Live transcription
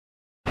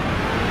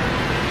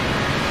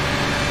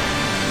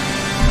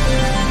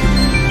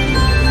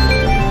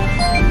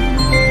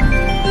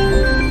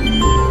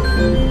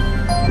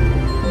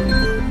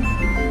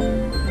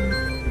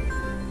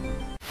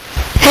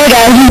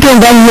and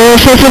Ben here.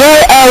 So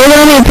today, we're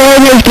gonna be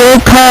playing this game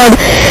called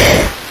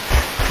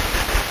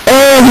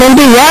Area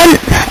 51.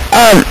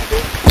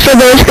 So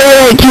basically,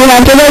 like, you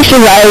have to, like,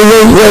 survive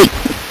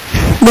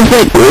this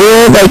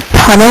weird, like,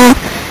 tunnel.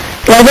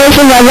 You have to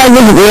survive, like,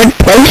 this weird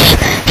place.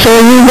 So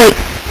you, like,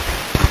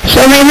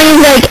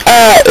 maybe, like,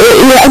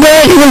 you have to,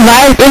 like,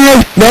 survive in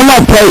this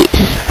normal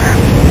place.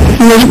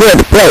 In this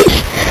weird place.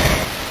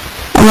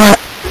 I'm gonna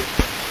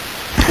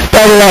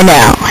start it right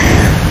now.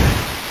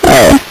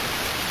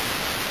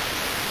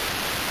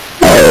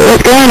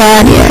 What's going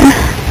on here?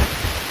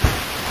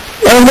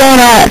 What's going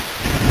on?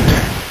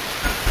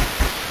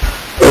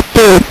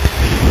 Dude,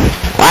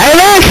 why are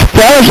there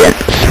explosions?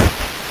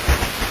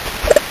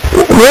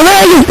 Where the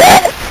heck is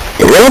that?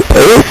 Is it a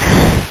proof?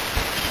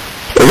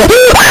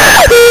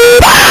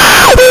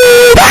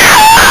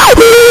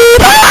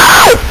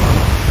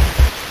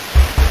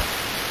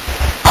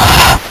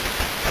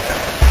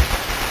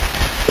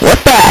 What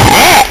the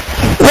heck?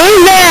 What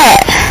is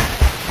that?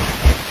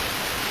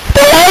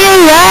 The heck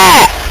is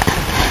that?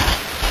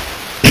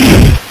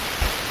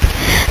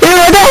 Dude,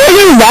 what the heck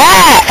is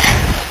that?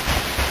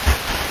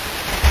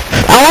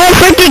 I wanna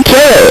freaking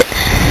kill it.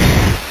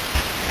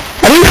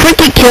 How do you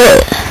freaking kill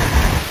it?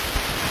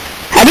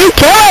 How do you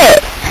kill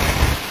it?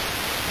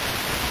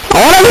 I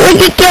wanna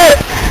freaking kill it.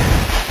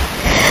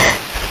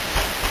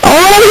 I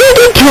wanna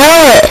freaking kill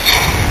it.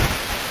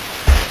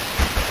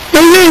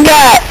 This is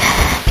got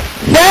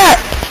that.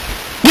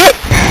 Get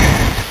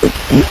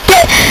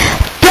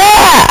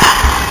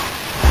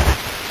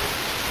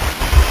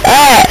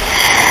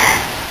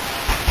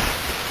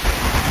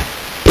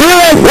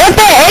Dude, what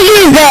the heck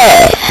is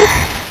that?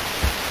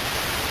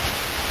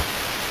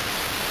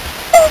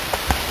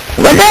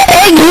 What the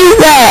heck is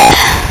that?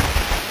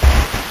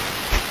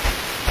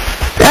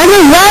 That's a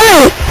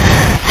virus!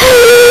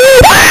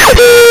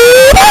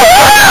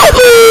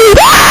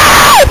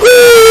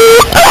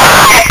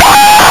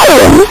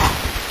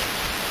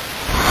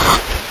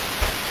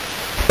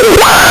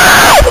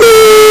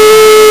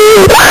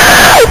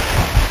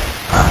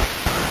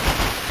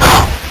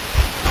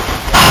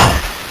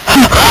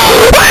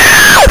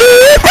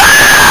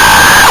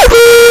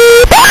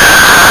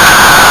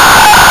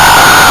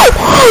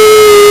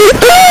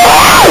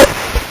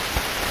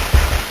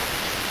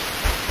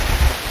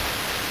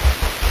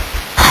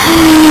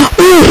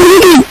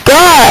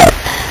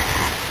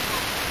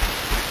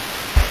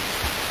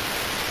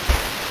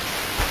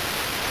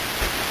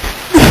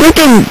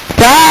 Freaking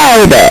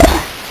died!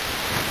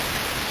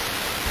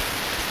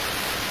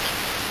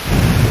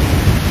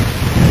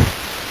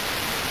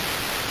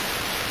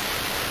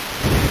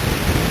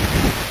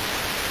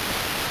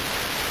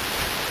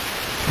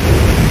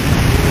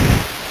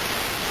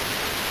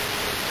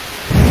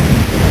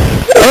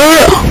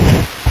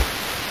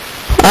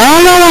 I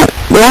don't know what's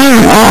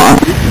going on.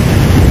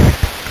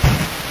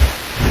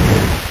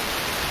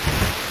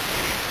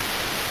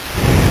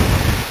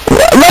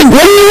 Like,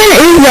 what even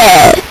is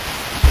that?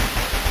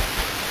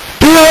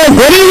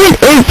 What even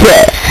is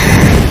that?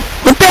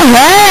 What the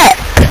heck?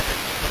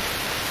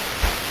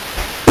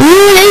 What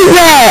even is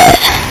that?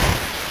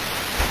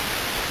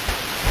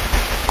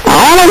 I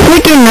don't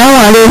freaking know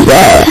what is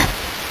that.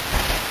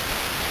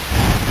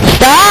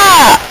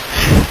 Stop!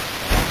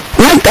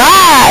 Oh my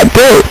god,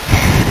 dude.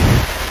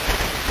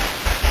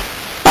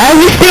 Why is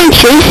this thing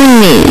chasing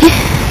me?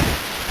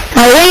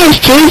 My ring is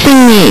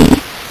chasing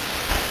me.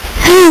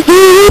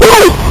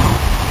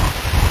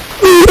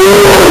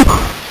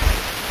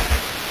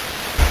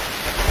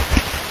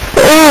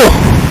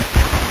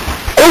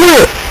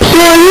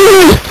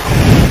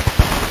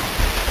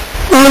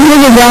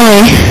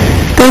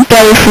 Don't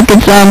die, you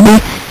freaking zombie.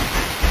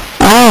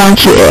 I don't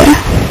want you there.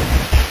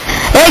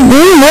 Hey,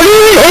 dude, what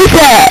even is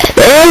that?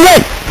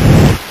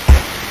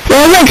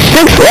 There's like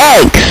 6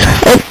 legs.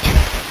 Like,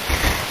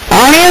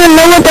 I don't even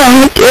know what the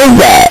heck is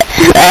that.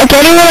 I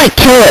can't even, like,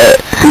 kill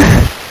it.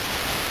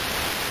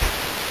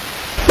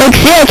 Like,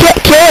 see, I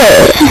can't kill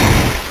it.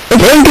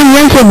 It's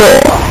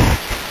inconvincible.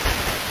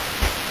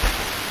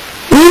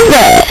 What is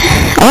that?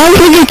 I want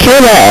to freaking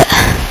kill that.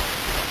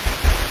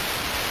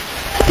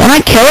 Can I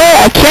kill it?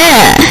 I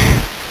can't.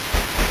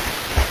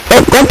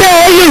 What the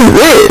heck is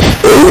this?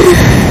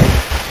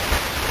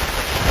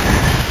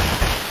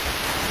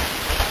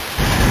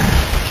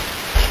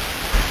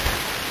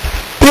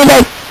 Dude,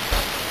 like...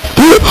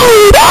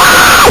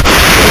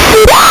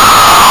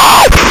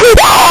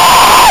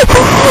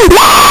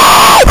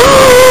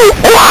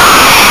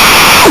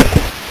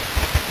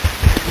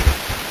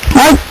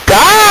 My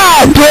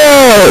god,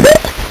 dude!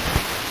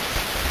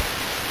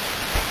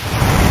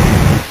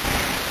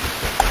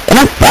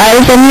 Buy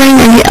something,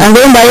 I'm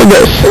gonna buy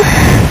this.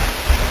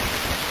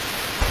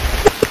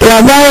 Can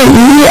I buy it?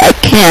 I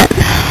can't.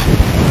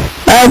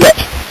 Okay.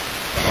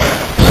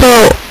 So,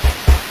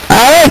 I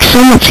like so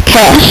much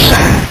cash.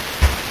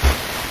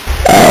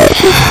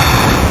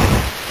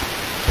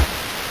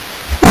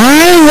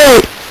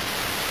 Wait.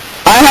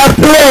 I have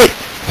to wait.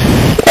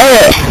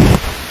 Okay.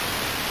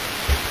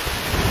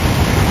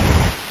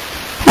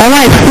 Oh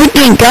my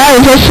freaking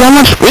god, there's so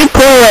much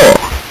recoil.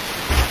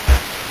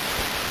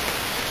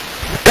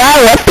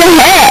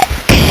 heck?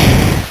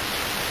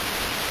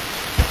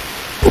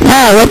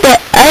 Oh, what the?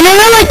 I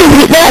never like to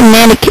beat that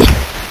mannequin.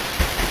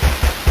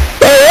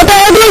 Wait, what the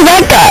heck is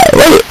that guy?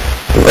 Wait,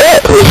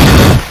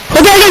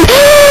 what the heck is...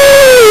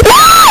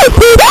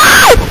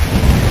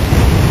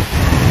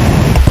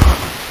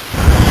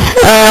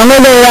 I'm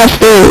gonna go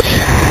downstairs.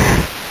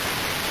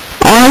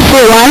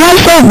 Honestly, why am I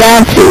so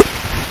bouncy?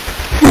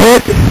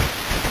 What?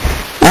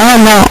 I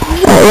don't know.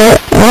 I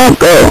won't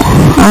go.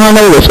 I don't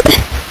know this way.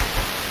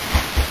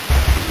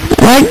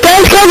 Like,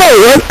 that's kind of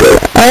worker.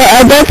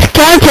 That's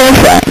kind of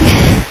terrifying.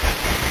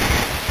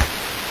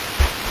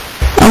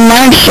 A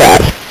mine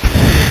shaft.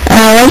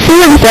 Let's see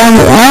what's down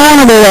there. I don't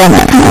want to go down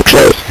there,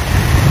 actually.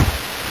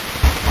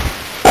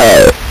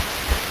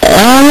 I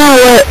don't know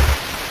what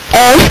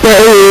else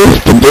there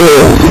is to do.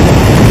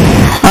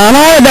 I don't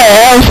know what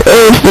else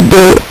there is to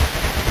do.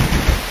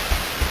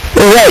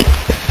 There's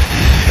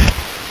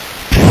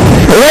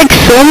like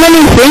so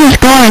many things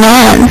going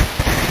on.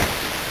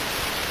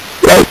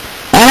 Like,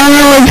 I don't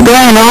know what's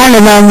going on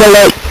in them, but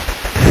like,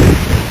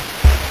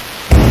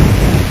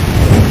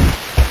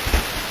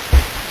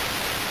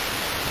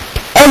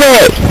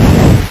 okay,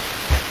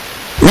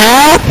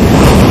 now,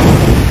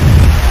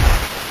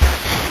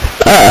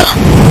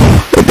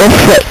 what the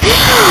frick?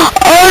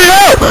 Oh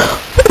no!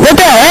 What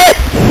the heck?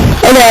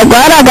 Okay, I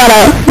gotta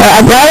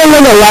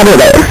look a ladder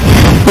there.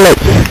 Look.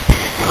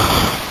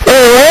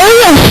 Hey, where are you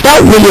gonna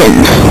start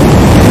begin?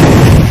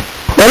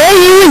 Where do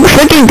you even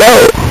freaking go?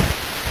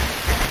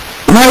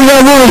 I might go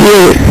over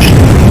here.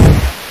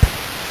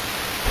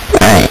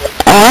 Alright,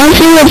 I wanna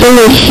see what's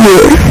over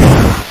here.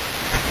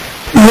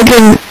 You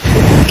can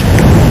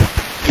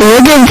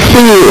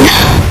see.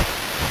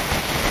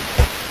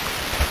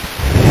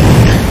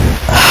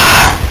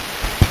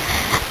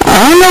 I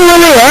don't know where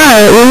they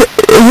are.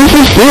 This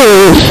is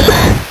serious.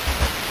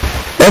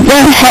 What the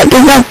heck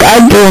is that guy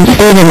doing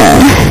standing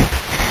there?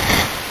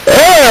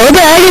 Hey, what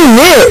the heck is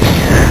this?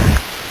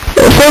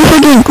 It's so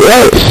freaking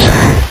gross.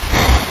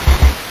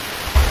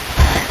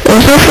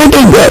 It's so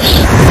freaking gross.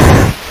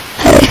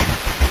 Hey.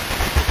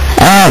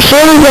 I'm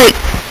sure there's like...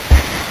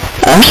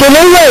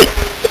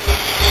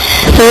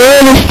 So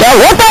where is that?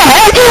 What the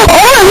heck? Oh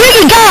my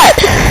freaking god!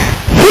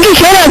 Freaking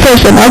kill that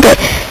person, okay.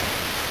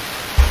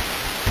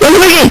 What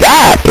freaking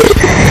god, dude?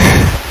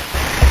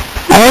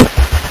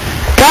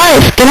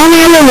 Guys, get on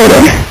the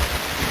elevator.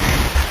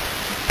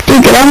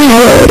 Dude, get on the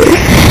elevator.